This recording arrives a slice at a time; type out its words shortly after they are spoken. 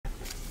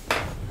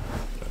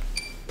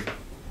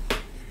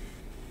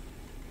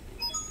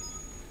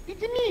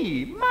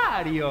me,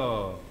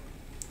 Mario.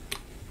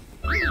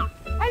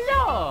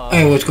 Hello.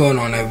 Hey, what's going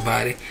on,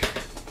 everybody?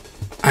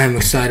 I am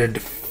excited to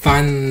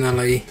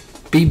finally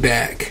be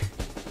back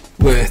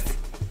with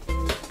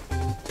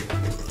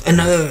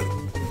another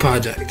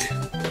project.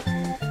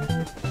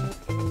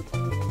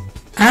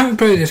 I haven't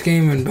played this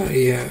game in about a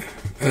year,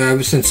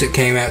 ever since it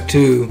came out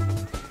to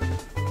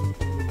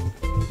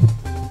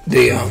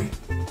the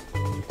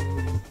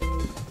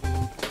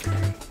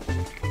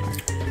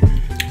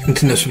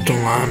Nintendo Switch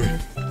Online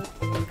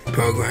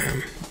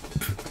program.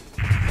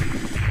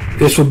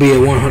 This will be a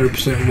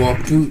 100%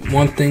 walkthrough.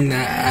 One thing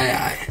that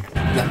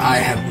I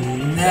have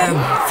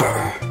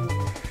never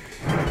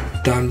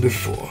done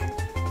before.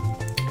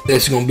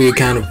 This is gonna be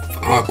kind of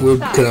awkward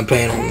because I'm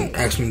playing on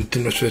actual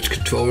Nintendo Switch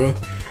controller,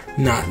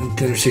 not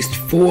Nintendo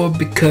 64,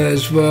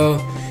 because well,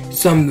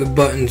 some of the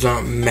buttons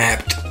aren't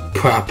mapped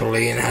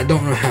properly, and I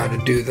don't know how to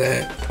do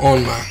that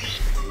on my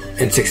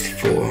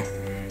N64.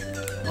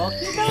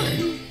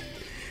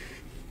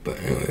 But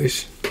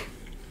anyways.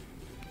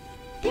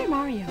 Dear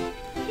Mario,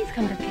 please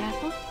come to the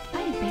castle. I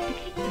have baked a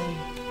cake for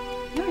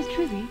you. Yours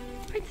truly,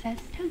 Princess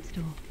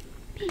Toadstool.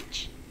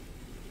 Peach.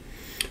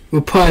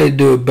 We'll probably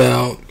do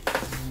about,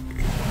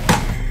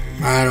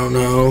 I don't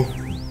know,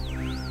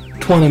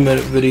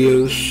 20-minute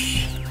videos.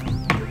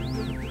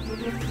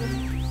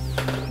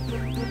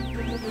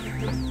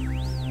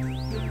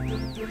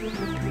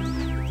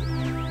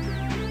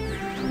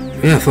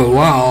 Yeah, for a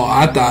while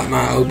I thought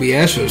my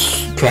OBS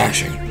was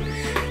crashing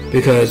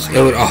because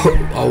it would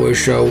always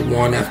show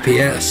 1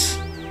 FPS.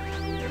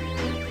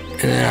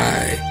 And then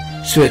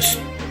I switched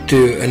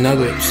to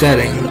another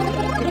setting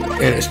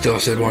and it still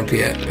said 1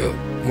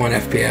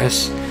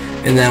 FPS.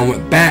 And then I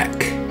went back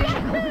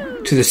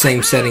to the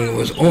same setting it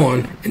was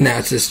on, and now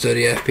it's just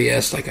 30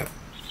 FPS like I'm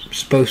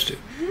supposed to.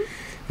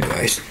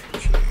 Anyways,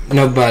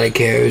 nobody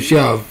cares.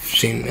 Y'all have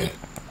seen that.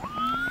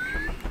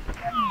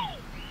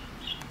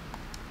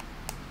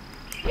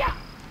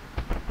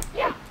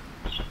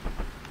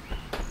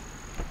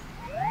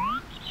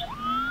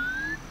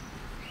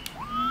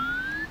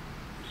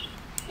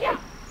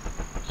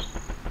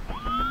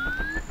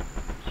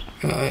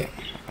 Alright.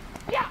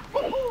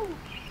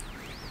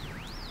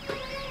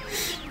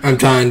 I'm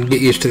trying to get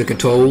used to the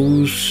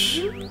controls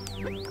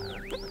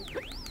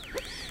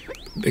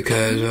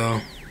because,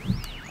 alright.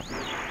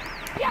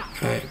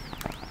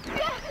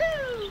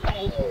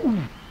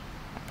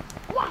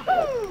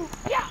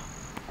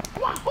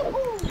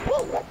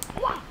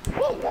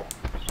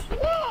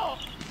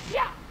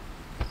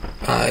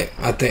 Alright,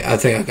 I think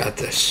I got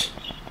this.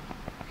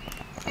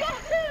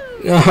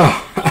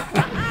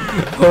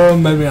 Oh,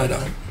 maybe I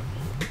don't.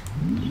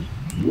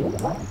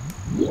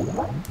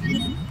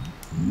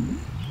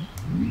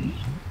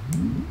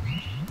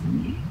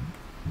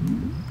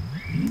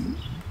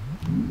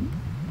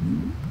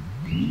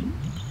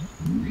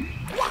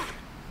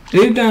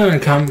 Leave down in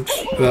the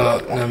comments.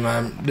 Well,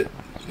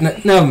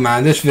 never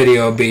mind. This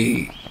video will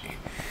be.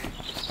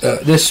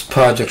 This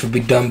project will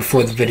be done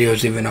before the video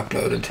is even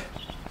uploaded.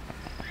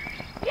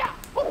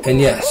 And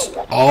yes,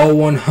 all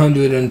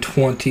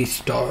 120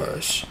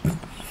 stars.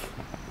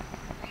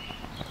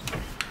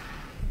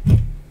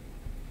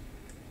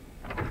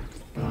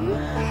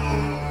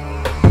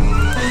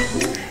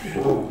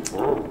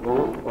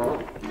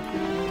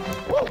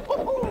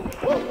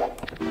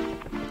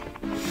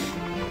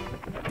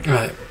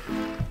 Alright.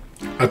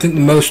 I think the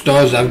most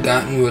stars I've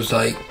gotten was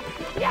like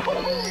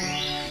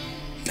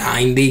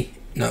 90,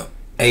 no,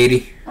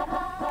 80.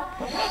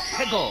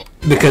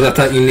 Because I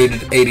thought you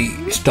needed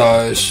 80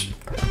 stars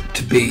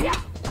to beat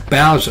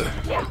Bowser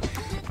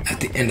at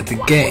the end of the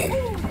game.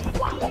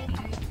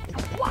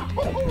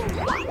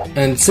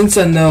 And since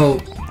I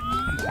know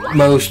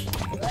most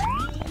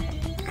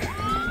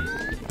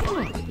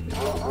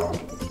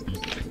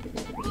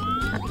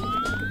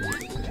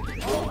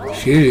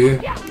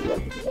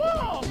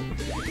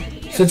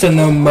Since I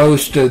know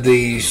most of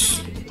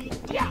these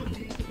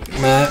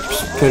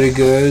maps pretty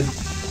good,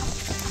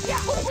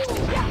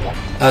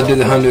 I'll do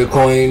the 100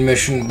 coin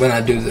mission when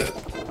I do the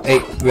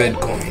 8 red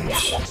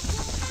coins.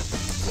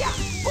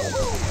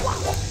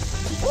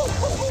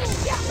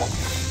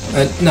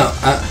 No,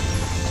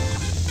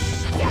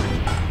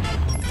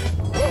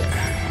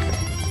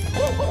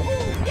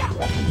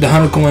 the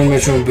 100 coin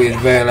mission will be the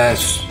very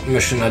last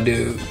mission I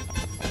do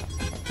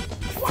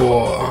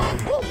for,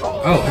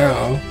 oh,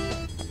 hello.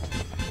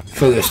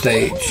 For the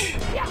stage.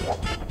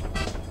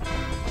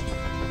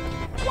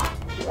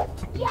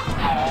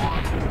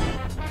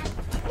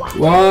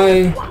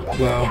 Why?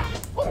 Well,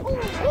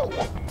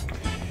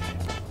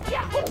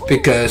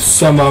 because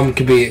some of them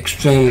can be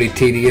extremely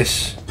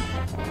tedious,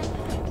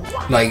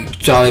 like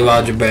Jolly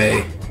Roger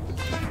Bay,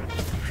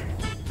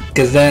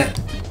 because that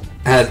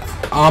has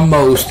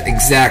almost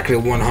exactly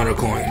 100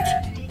 coins.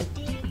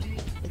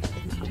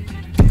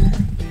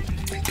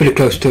 Pretty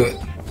close to it.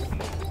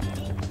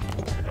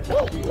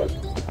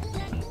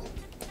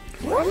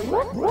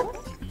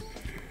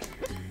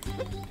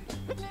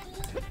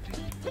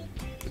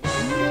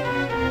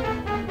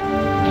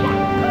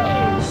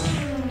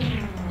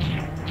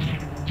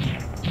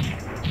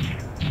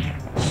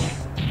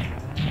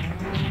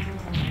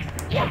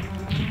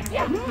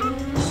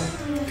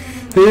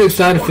 pretty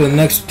excited for the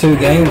next 2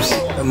 games,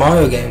 the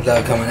Mario games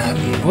that are coming out.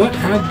 What?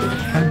 How did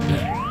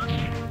that?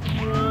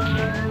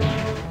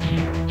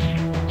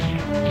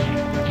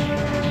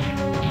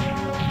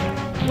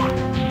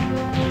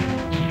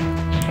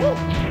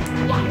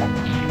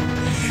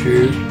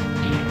 Shoot.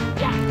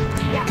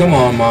 Come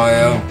on,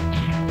 Mario.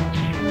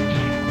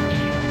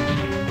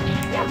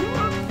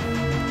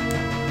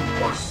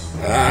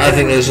 I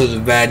think this is a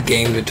bad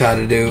game to try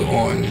to do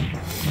on.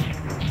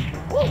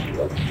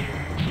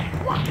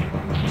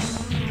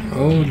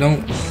 Oh,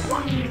 don't.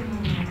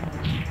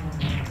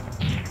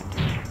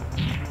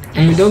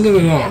 I mean, don't get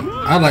me wrong.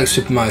 I like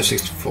Super Mario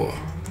 64.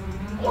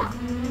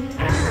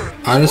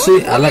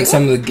 Honestly, I like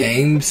some of the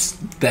games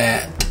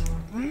that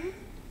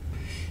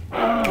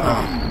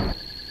are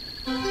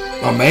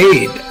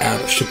made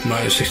out of Super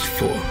Mario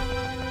 64.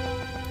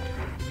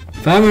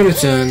 5 out of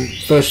 10,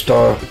 first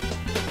star.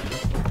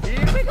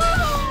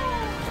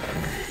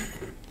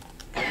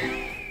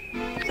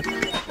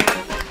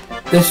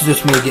 This is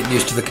just me getting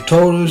used to the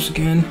controllers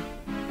again.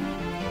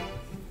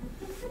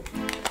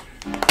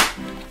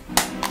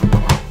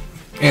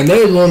 And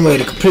there's one way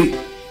to complete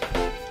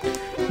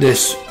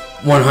this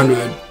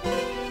 100.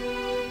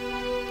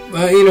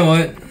 Well, you know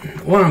what?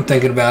 While I'm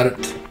thinking about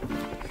it,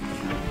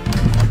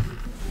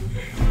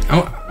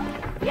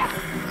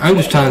 I'm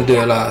just trying to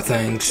do a lot of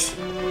things.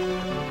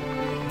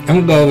 I'm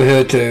gonna go over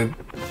here to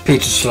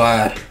Pizza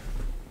Slide.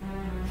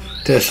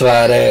 To the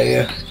slide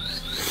area.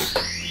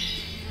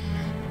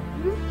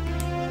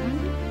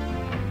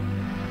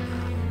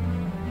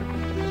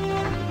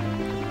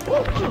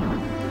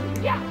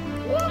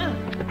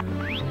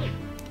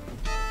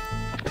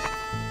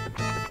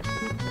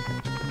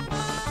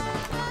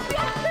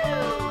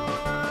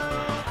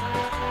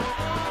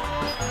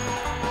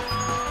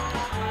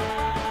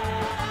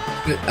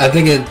 I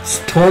think it's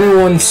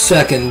 21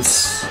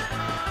 seconds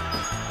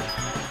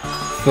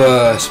for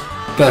a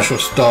special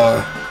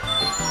star.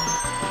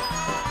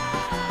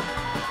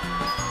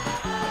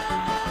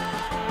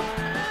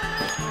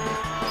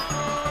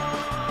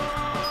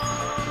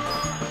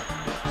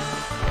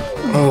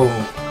 Oh,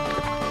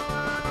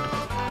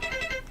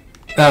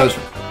 that was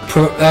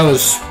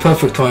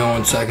perfect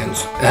 21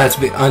 seconds. It has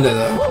to be under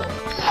though.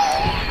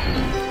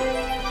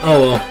 Oh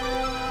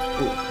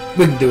well,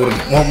 we can do it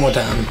again, one more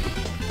time.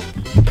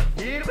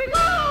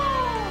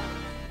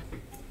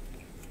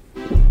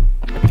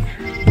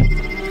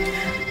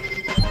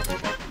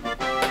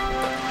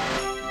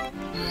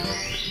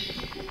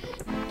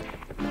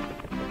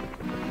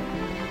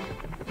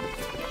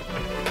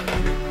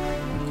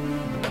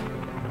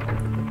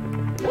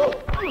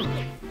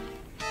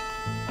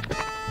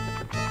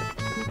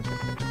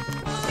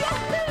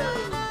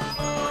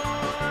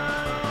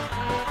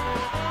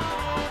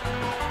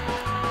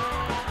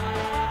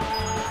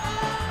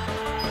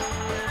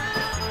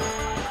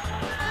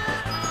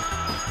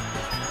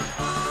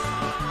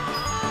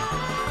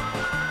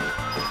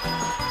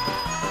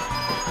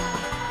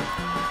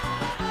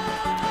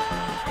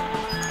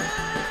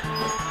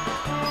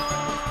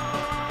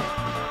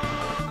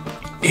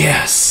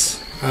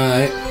 Yes.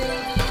 Alright.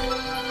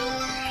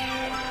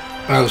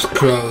 That was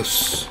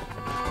close.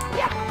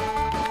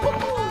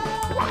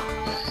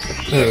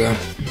 There we go.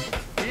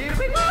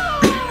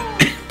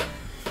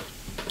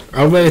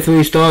 Already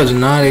 3 stars and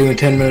not even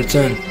 10 minutes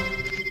in.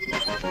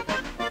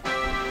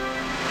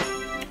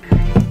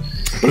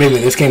 Believe me,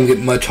 this game gets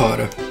much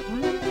harder.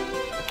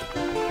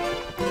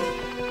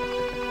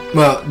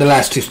 Well, the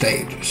last 2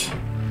 stages.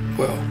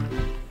 Well,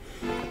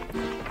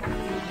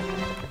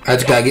 I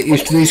just gotta get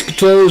used to these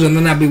controls and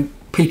then I'll be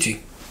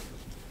peachy.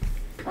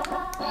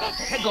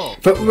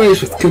 Foot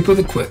race with Koopa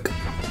the Quick.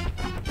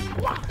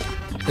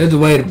 There's a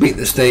way to beat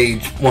the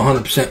stage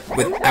 100%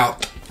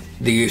 without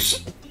the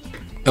use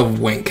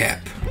of Wing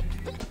Cap.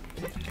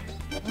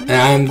 And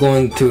I'm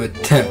going to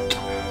attempt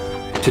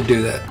to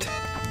do that.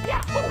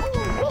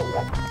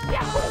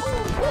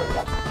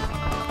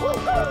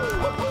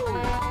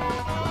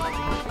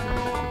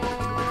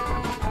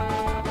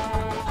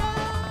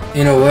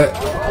 You know what?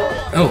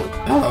 Oh,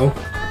 hello.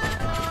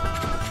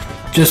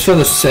 Just for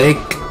the sake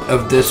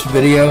of this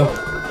video,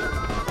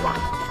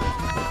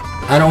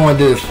 I don't want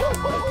to do the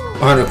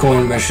 100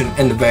 coin mission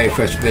in the very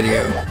first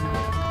video.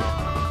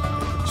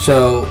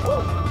 So,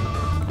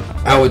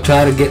 I would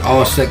try to get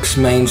all 6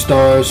 main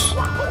stars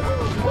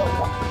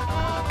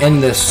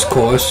in this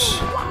course.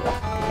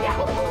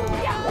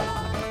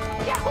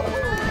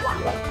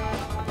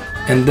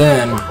 And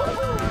then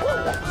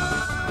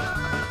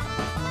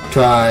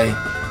try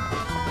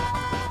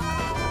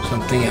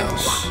something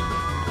else.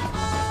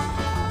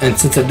 And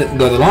since I didn't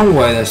go the long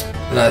way this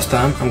last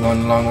time, I'm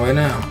going the long way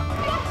now.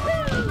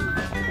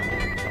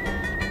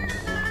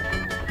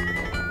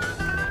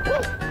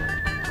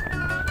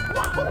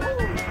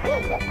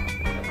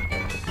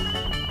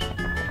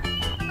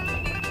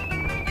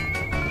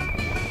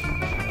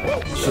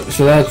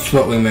 So that's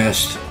what we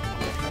missed.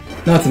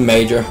 Nothing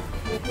major.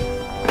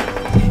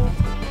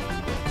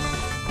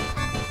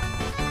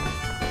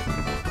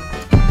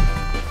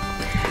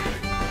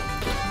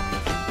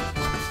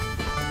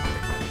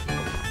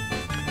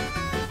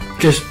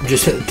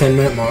 just hit the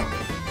 10-minute mark.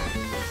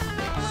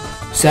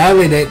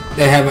 Sadly, they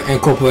haven't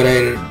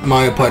incorporated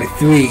Mario Party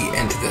 3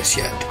 into this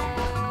yet.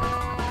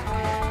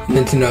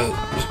 Nintendo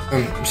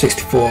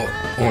 64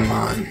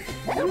 Online.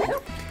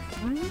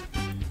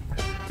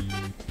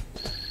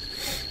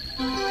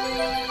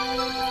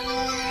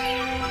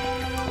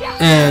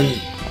 And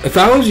if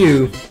I was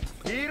you,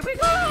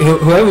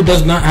 whoever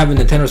does not have a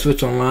Nintendo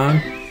Switch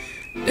Online,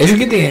 they should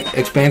get the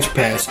expansion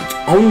pass. It's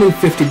only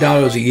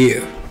 $50 a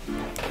year.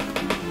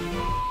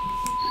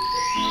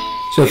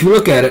 So if you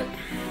look at it,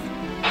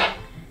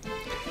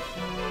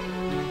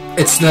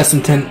 it's less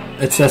than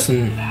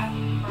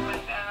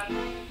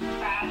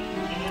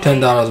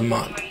 $10 a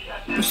month.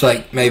 It's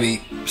like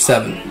maybe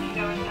 $7.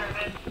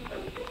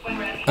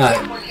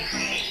 Alright.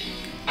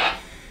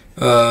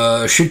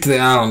 Shoot to the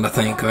island, I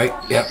think, right?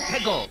 Yep.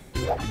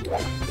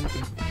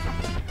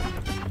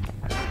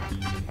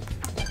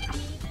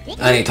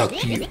 I need to talk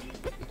to you.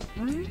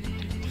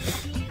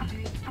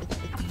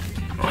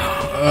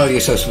 Oh,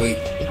 you're so sweet.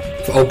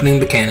 For opening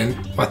the cannon.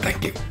 Why,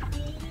 thank you.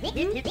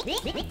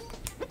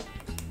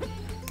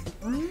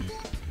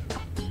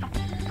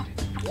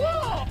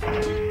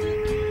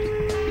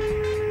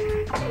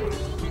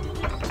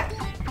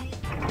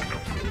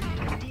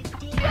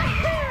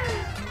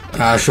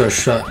 Sure,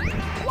 shut.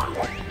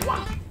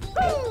 A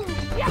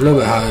little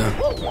bit higher.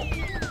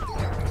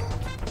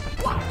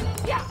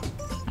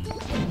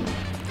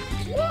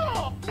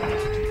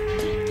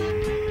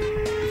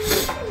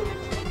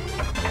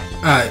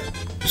 Alright,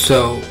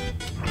 so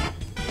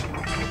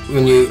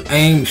when you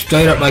aim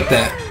straight up like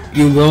that,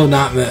 you will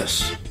not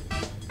miss.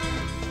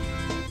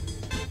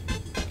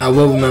 I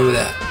will remember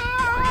that.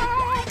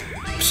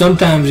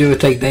 Sometimes you will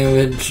take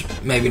damage,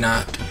 maybe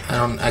not.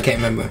 I can't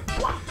remember.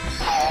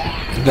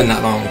 It's been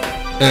that long.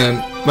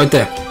 Right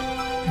there.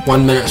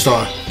 1 minute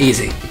star.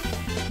 Easy.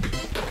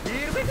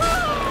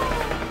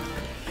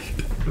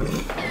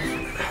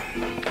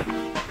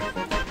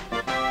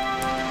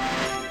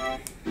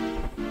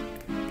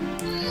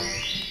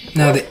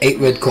 Now the 8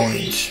 red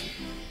coins.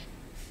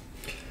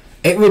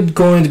 8 red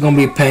coins are gonna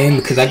be a pain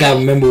because I gotta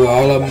remember where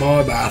all of them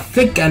are, but I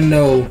think I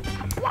know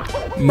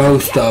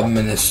most of them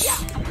in this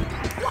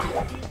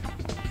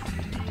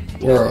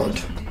world.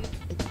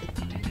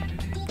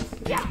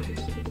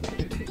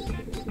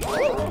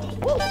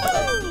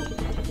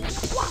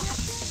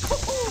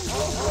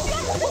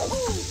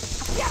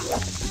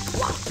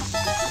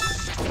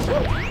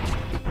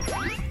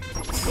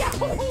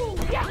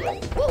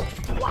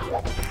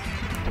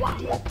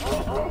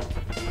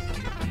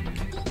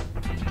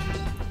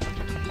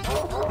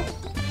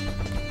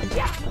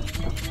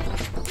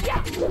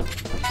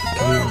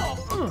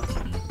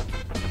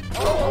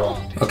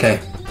 Okay,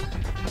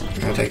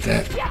 I'll take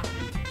that.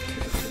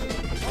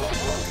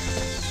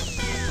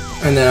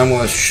 And then I'm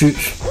going to shoot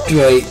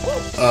straight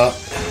up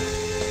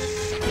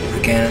the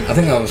cannon. I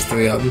think that was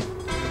 3 of them.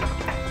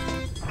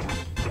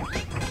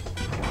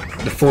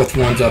 The 4th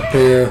one's up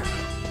here.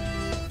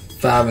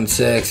 5 and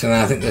 6, and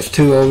I think there's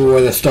 2 over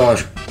where the star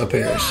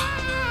appears.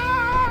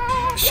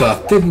 So I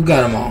think we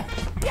got them all.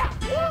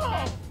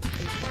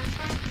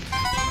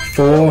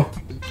 4.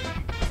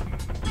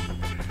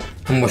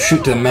 I'm going to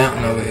shoot to the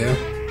mountain over here.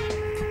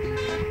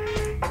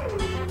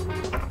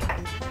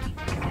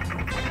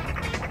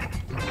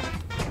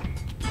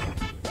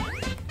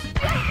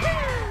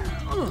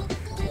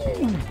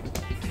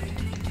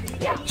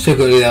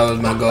 Secretly, that was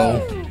my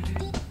goal.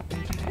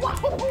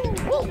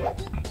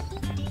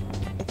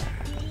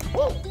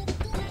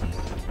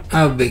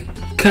 I would be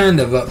kind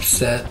of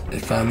upset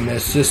if I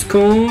miss this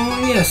coin.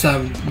 Yes,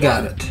 I've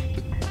got it.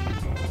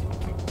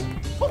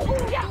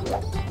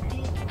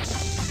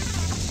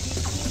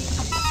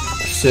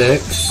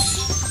 Six.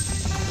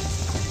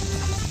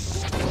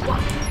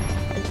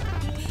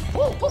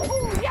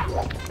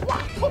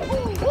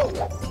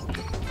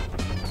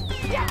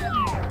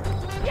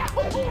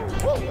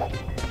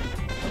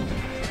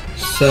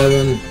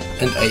 Seven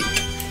and 8.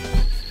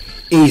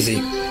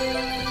 Easy.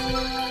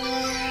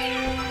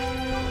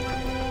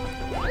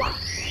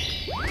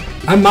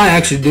 I might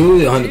actually do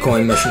the 100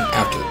 coin mission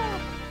after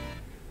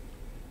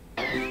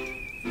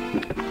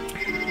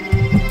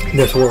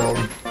this world.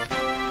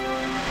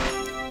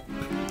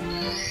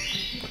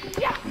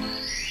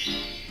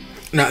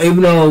 Now,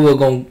 even though we're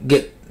going to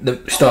get the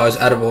stars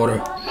out of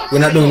order, we're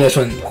not doing this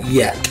one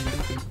yet.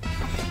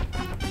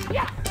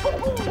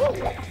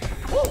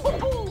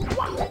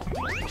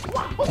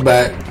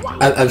 But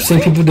I've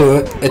seen people do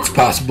it. It's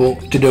possible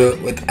to do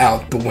it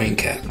without the wing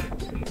cap.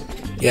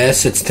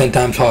 Yes, it's 10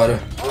 times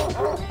harder.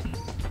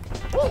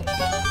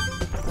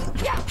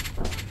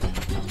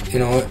 You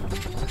know what?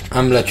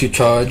 I'm gonna let you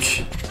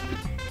charge.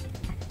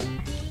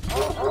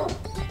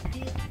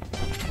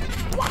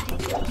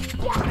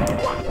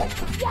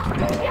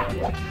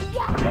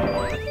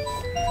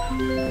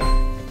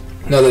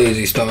 Another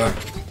easy star.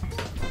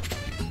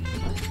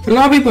 A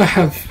lot of people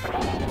have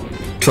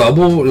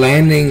trouble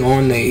landing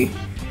on the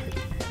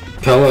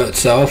pillar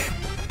itself.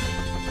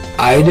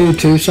 I do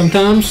too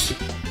sometimes.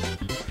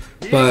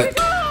 But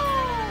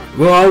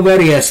we're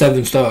already at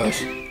 7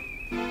 stars.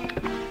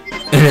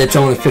 and it's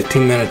only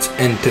 15 minutes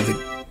into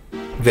the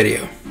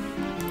video.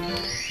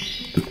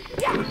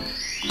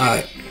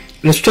 Alright,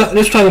 let's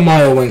try the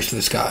Mario Wings to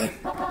the Sky.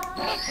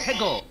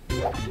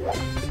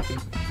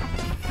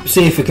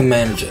 See if we can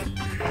manage it.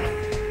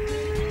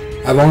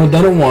 I've only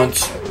done it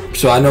once,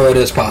 so I know it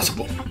is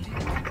possible.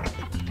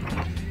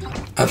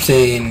 I've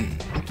seen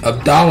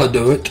Abdallah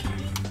do it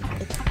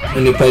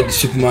when he played the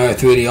Super Mario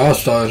 3D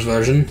All-Stars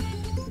version.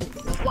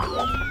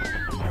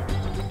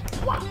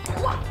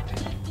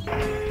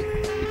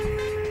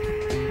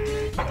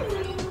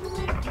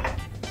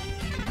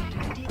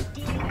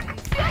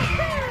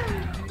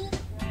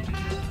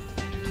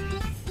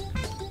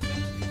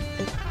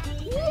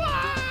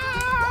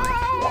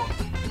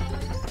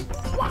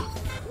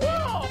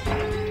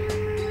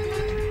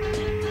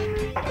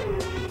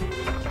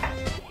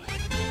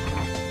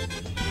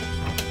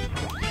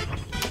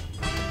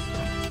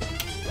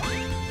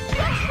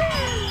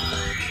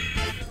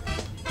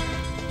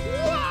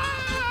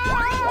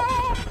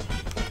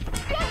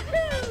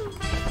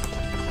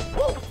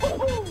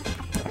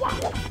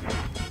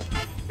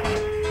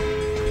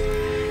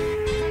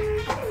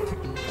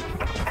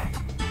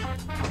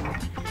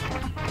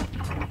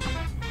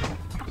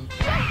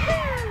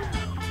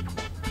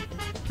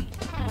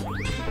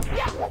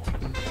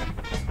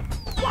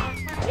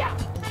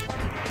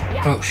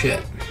 Oh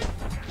shit.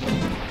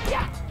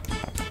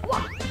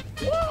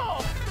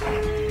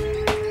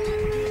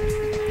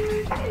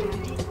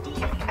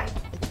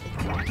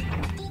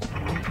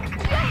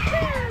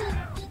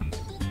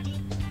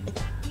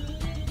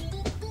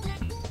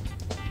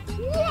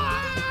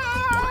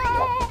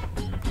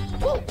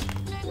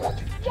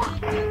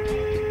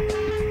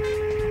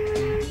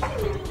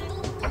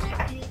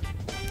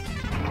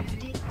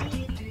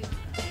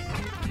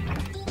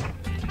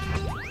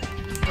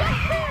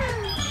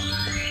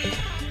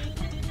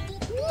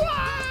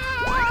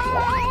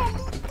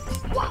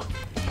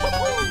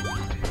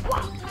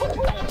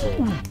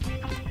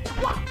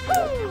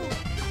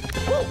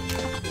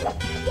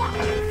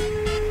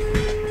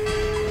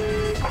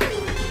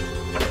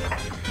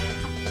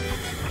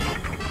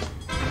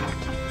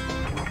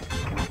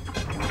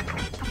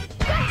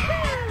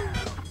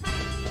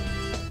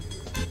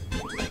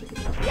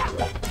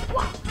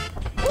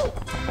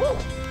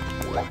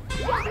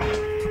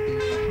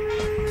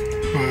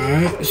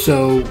 Alright,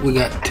 so we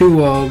got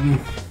two of them.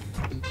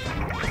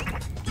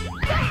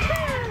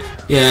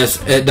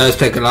 Yes, it does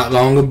take a lot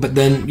longer, but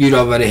then you'd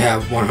already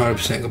have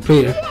 100%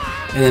 completed.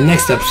 In the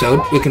next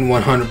episode, we can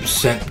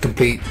 100%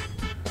 complete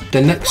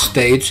the next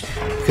stage,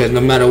 because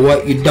no matter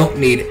what, you don't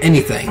need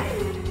anything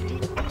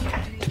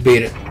to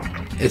beat it.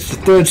 It's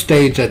the third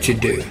stage that you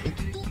do.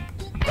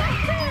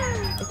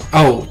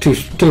 Oh, too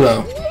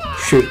low.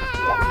 Shoot.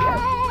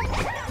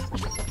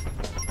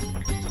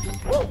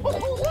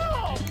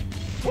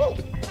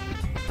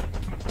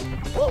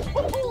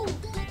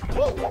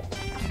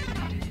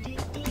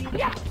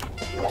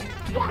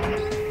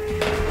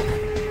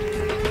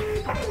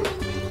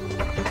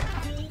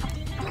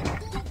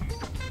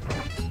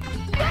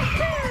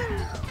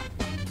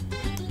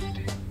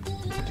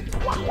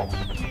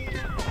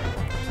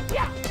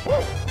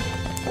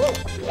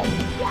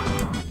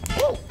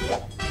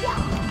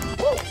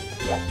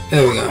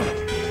 There we go.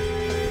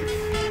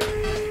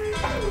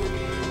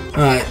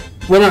 Alright,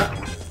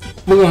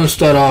 we're gonna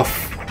start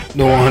off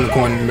the 100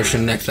 coin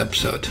mission next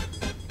episode,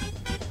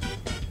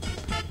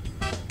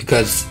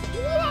 because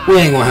we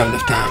ain't gonna have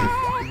enough time.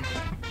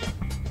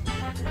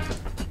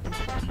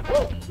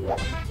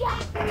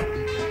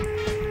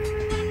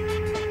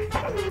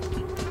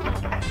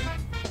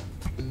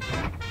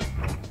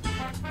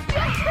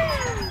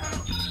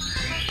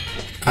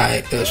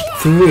 Alright, there's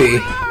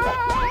 3.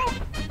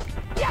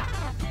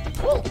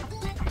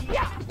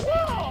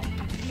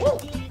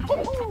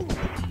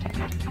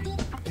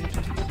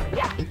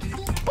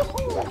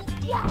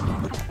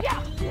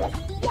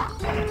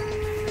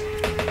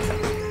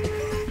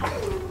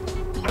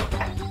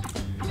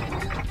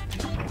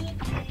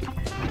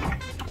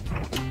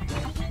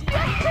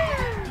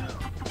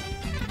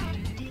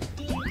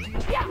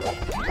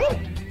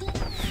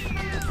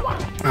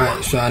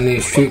 Alright, so I need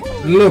to shoot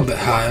a little bit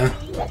higher.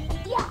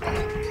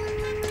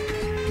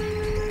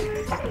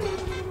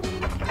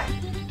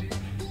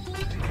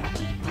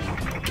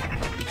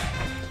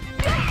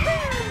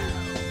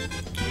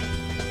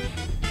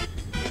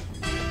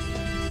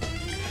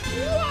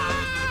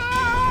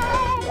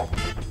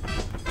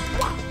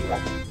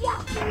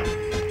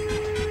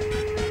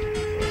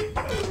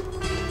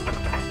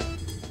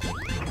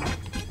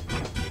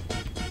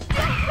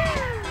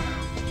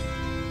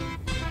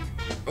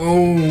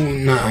 Oh,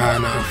 not high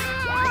enough.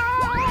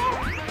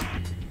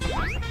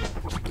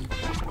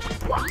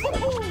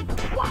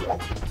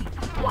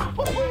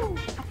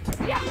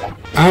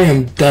 I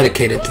am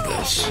dedicated to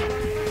this.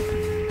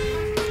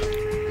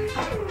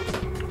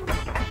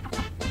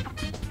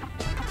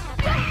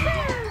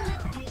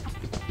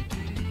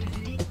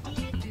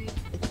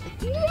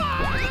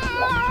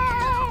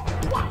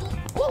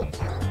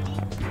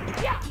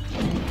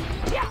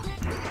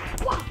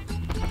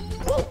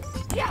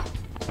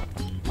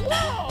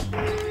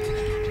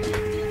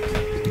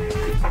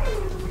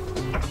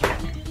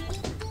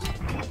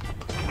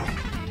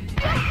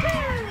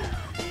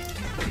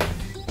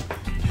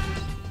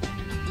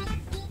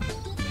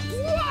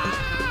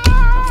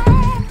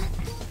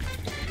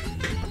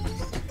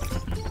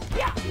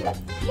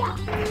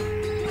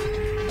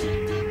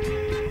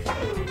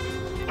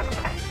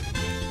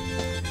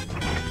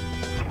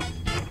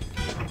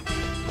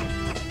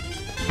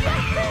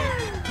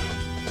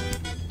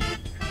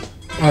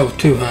 Oh,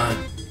 too high.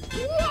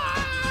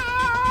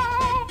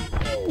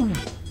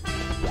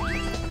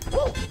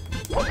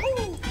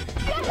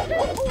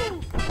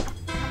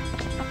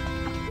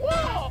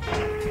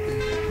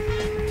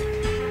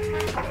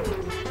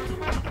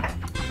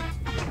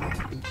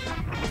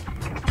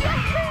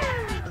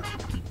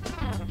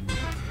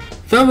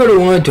 If I really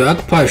wanted to, I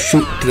could probably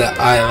shoot to that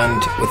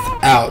island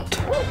without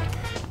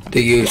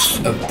the use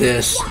of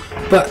this,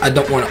 but I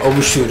don't want to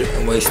overshoot it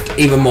and waste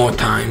even more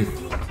time.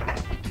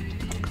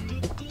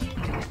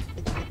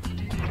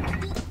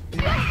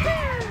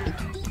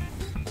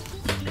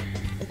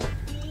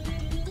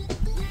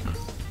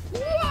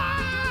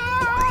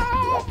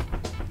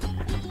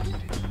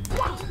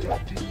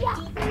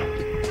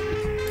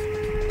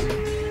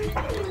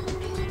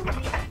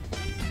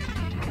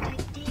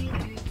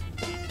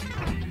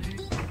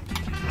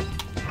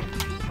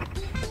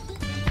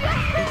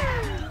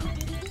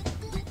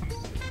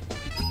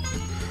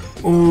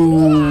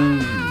 Ooh,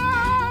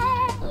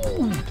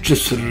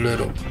 just a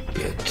little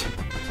bit.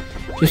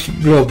 Just a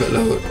little bit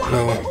lower.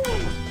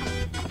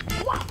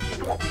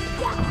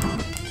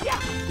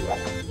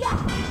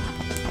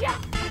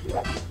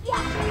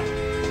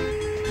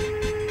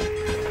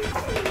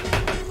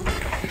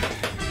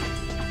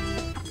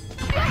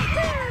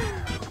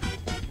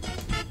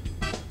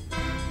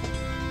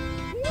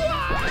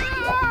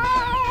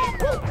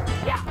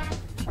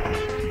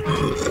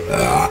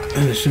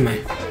 Listen to me.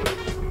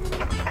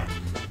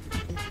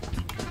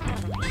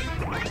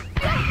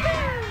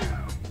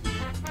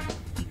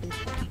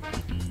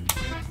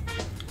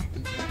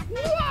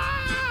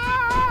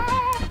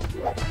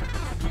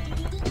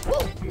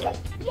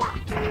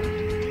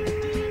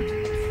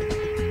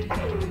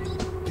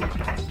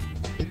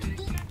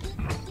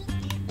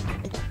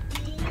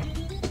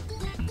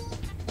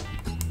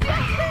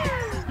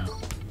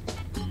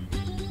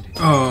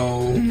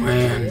 Oh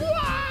man,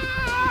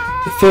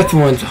 the fifth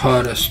one's the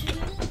hardest.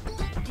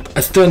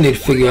 I still need to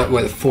figure out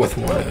where the fourth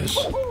one is,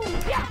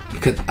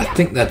 because I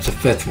think that's the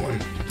fifth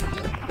one.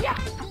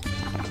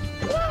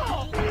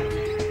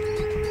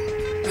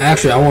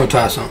 Actually, I want to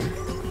try something.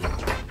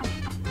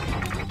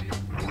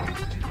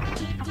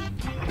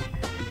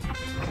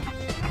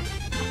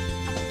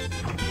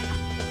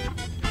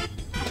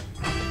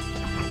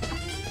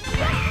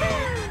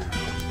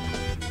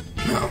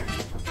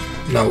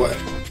 No way.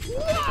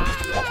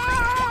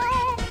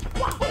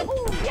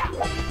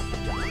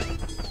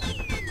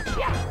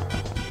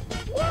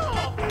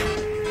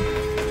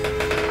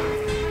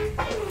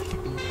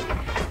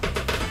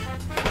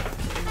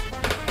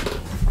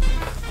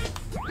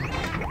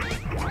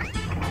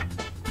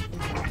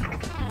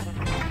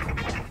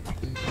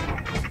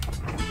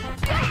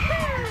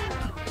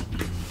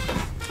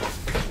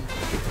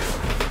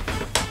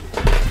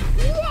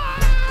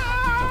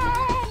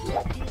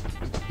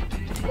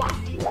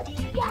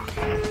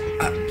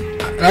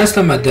 Last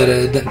time I did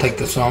it, it didn't take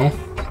this long.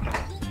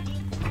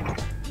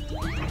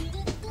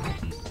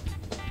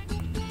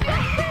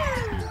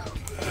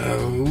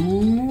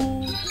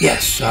 Oh,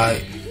 yes,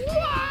 that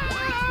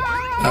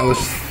was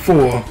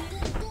 4.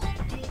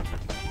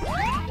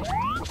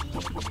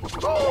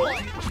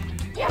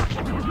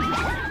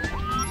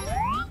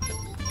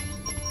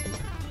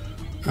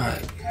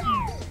 Alright.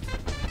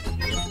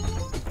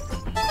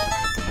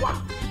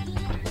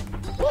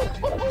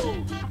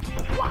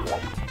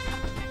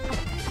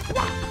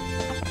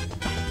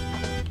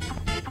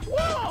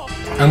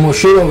 I'm gonna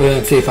shoot over here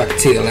and see if I can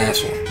see the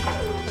last one.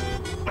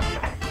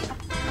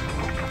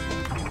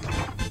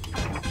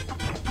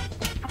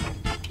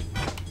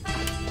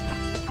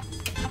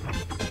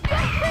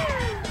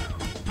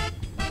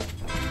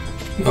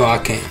 No, I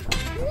can't.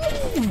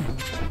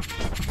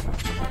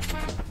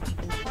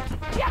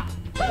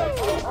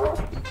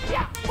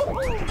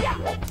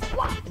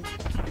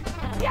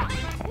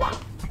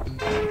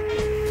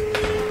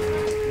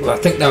 Well, I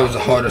think that was the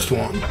hardest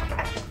one.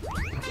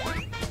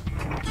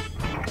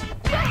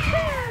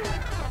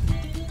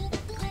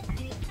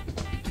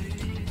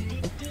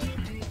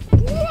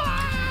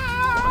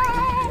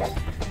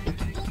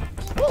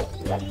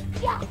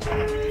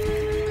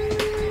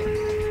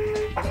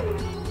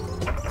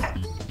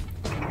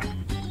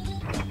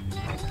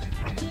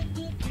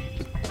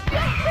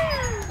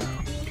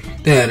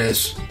 There it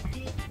is.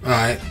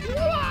 Alright.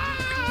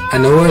 I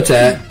know where it's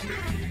at.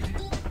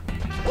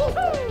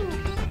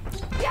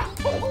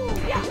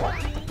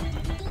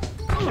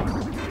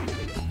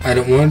 I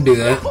don't want to do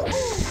that.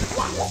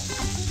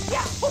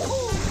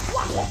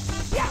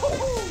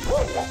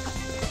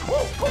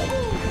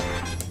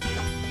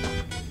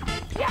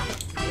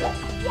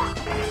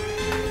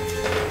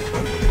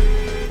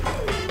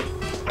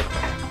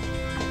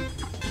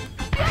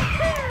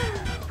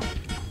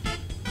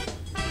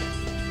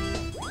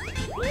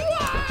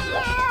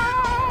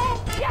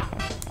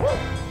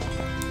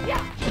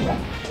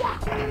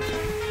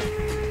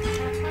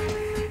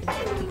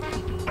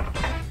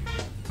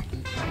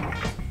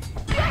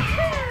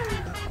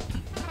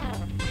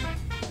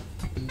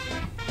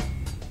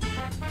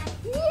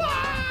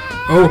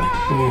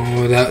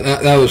 Oh,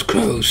 that was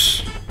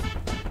close.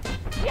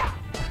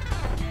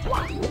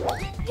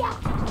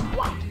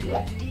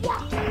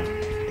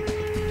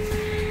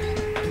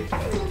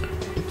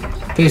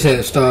 Please say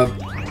the star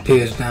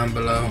appears down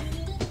below.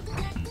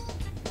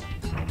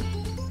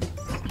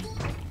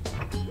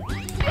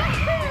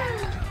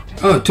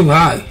 Oh, too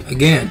high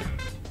again.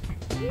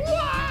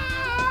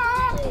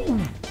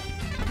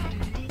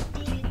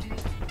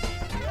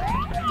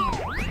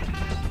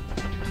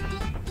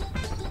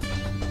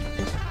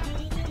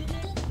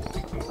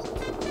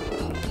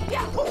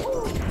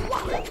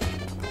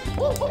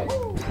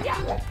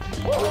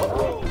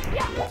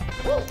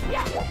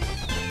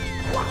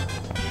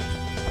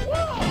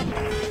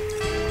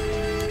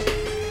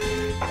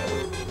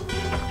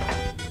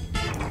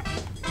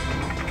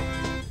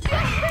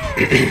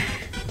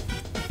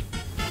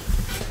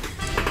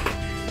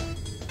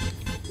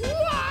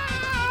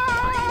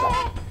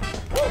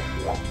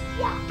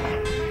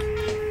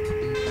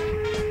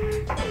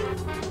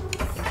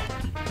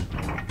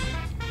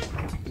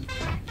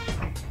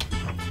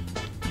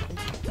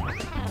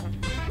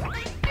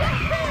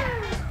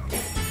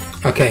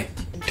 Okay,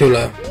 too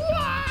low.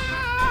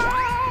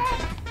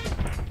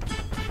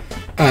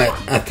 Alright,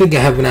 I think I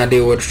have an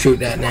idea where to shoot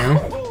that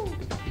now.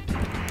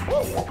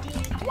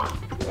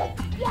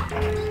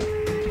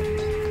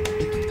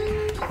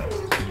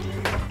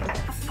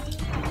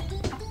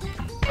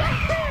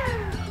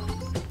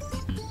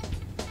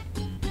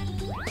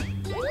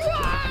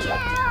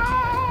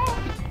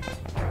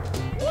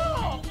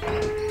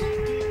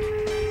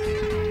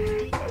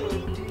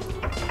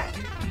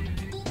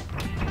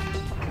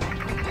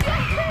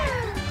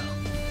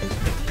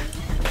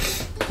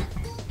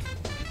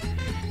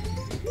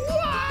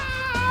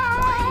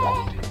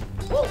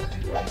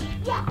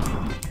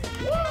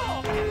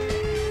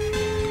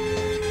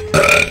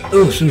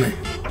 Oh, excuse me.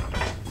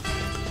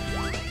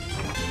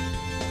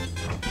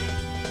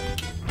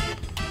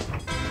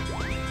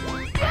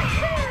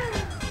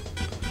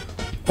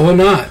 Or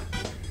not.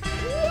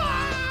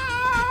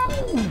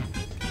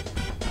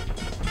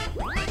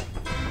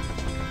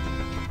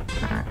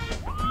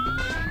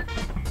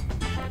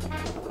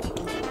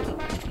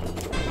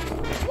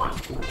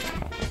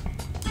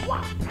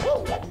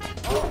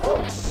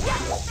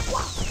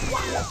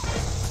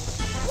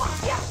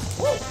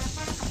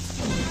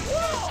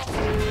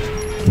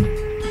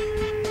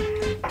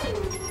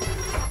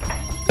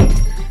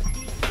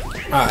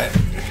 Alright.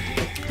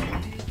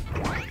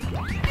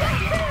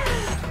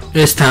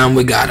 This time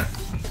we got it,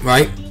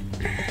 right?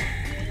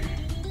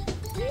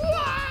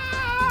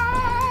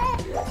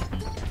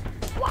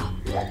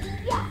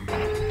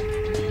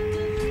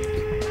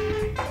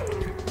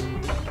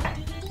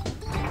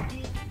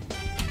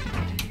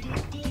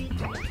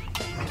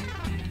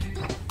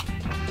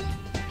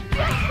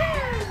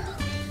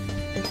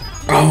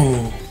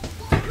 Oh.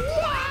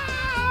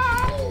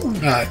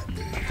 Alright.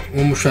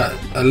 One more shot.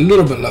 A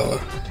little bit lower.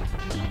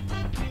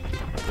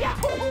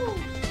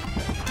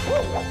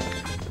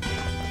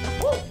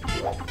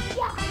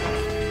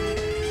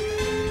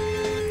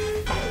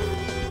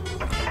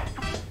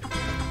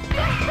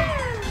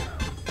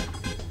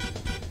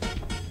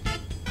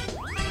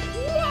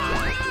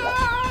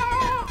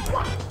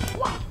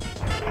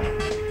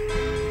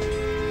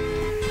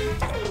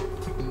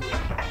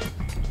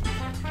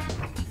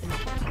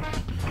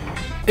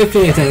 If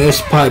anything,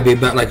 this will probably be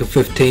about like a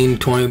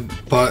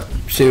 15-20 part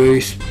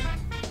series.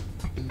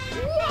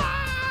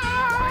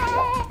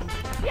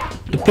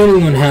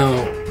 Depending on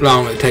how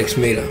long it takes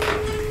me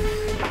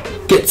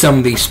to get some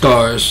of these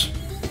stars.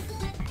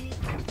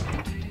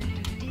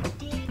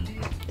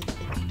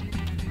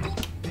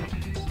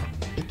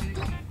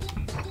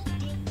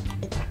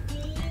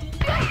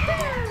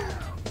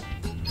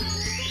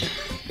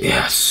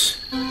 Yes.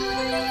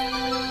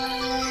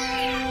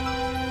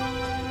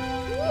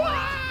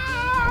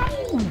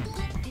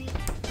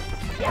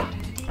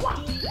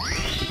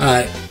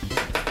 Alright,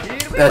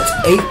 that's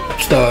 8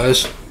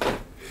 stars.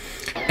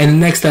 In the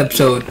next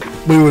episode,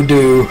 we will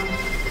do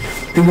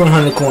the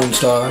 100 coin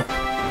star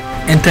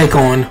and take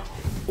on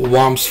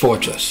Whomp's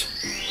Fortress.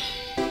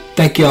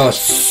 Thank y'all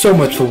so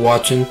much for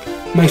watching.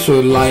 Make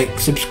sure to like,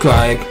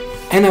 subscribe,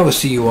 and I will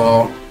see you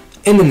all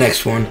in the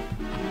next one.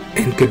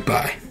 And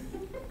goodbye.